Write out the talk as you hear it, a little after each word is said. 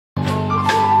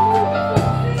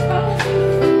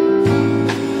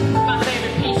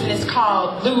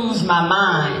called Lose My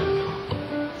Mind.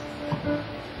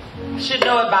 I should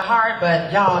know it by heart,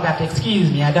 but y'all got to excuse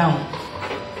me, I don't.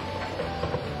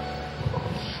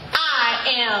 I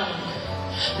am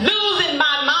losing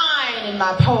my mind in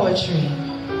my poetry.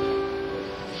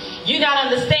 You gotta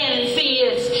understand and see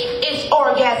it's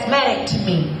orgasmatic to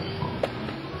me.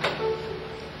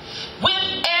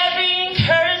 With every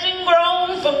encouraging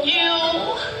groan from you,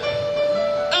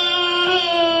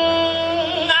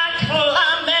 I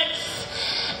climax,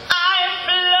 I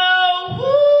flow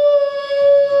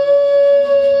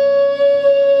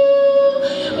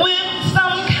with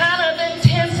some kind of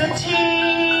intensity.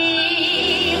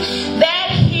 That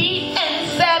heat and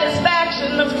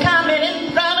satisfaction of coming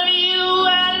in front of you.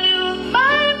 I lose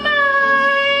my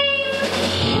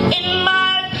mind in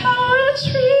my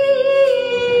poetry.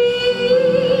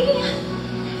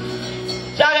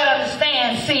 Y'all gotta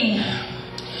understand, see,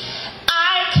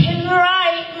 I can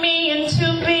write me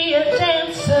into be a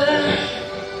dancer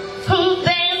who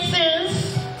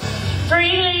dances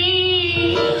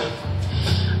freely.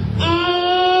 I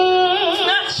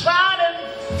try to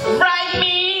write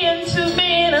me into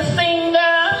being a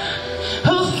singer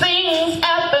who sings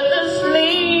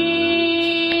effortlessly.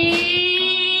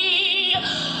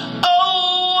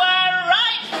 Oh, I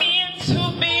write me into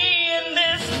being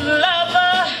this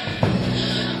lover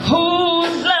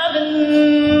who's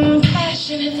loving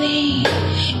passionately.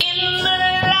 In the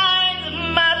lines of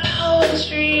my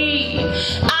poetry,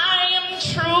 I am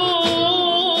truer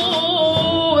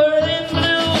than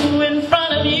blue in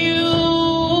front of you.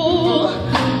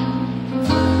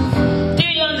 Do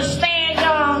you understand,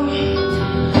 y'all?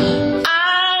 I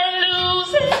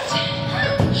lose it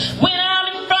when I'm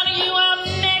in front of you. I'm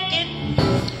naked,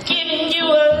 giving you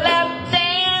a lap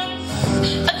dance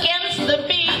against the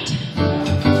beat.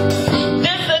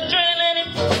 This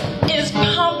adrenaline is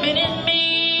pumping in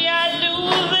me. I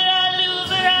lose it, I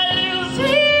lose it, I lose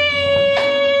it.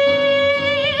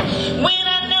 When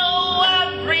I know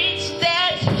I've reached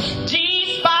that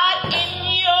G-spot in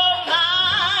your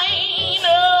mind.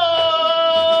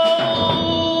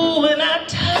 Oh, when I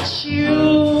touch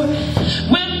you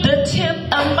with the tip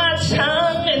of my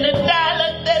tongue and the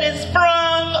dialect that is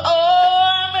sprung.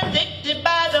 Oh, I'm addicted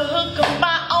by the hook of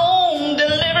my own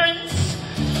deliverance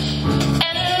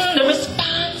and the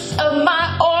response of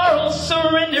my oral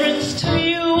surrenderance to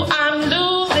you. I'm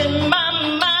losing my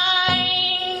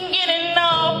mind, getting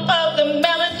off of the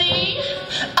melody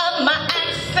of my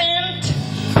accent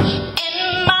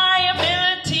and my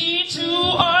ability to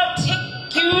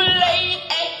articulate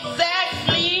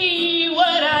exactly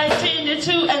what I intended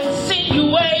to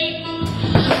insinuate.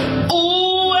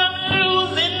 Ooh, I'm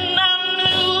losing my mind.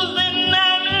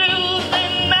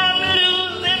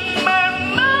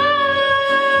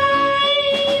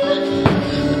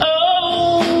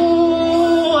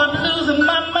 Oh, I'm losing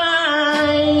my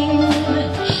mind.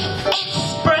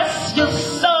 Express your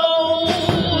soul.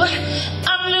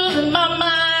 I'm losing my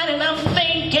mind and I'm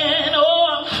thinking, oh,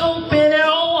 I'm hoping,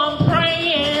 oh, I'm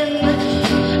praying.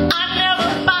 I never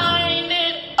find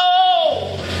it.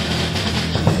 Oh,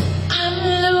 I'm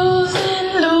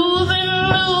losing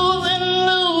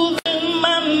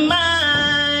my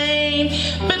mind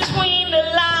between the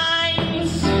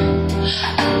lines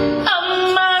of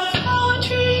my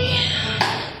poetry,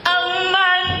 of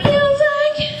my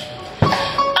music,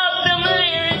 of the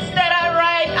lyrics that I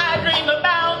write, I dream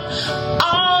about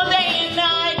all day and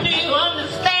night. Do you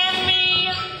understand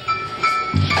me?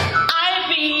 I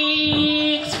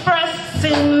be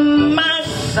expressing my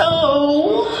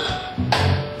soul.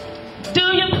 Do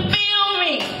you feel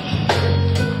me?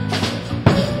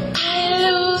 I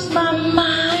lose my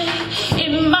mind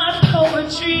in my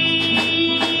poetry.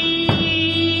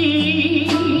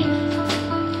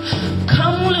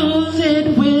 Come lose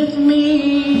it with me.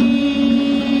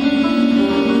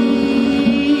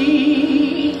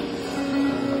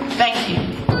 Thank you.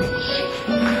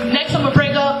 Next, I'm gonna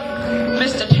bring up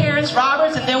Mr. Terrence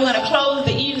and then we're gonna close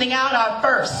the evening out. Our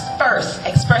first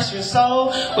Express Your Soul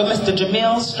with Mr.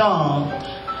 Jamilah Strong.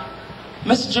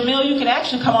 Mr. Jamilah, you can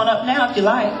actually come on up now if you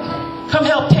like. Come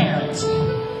help Terrence.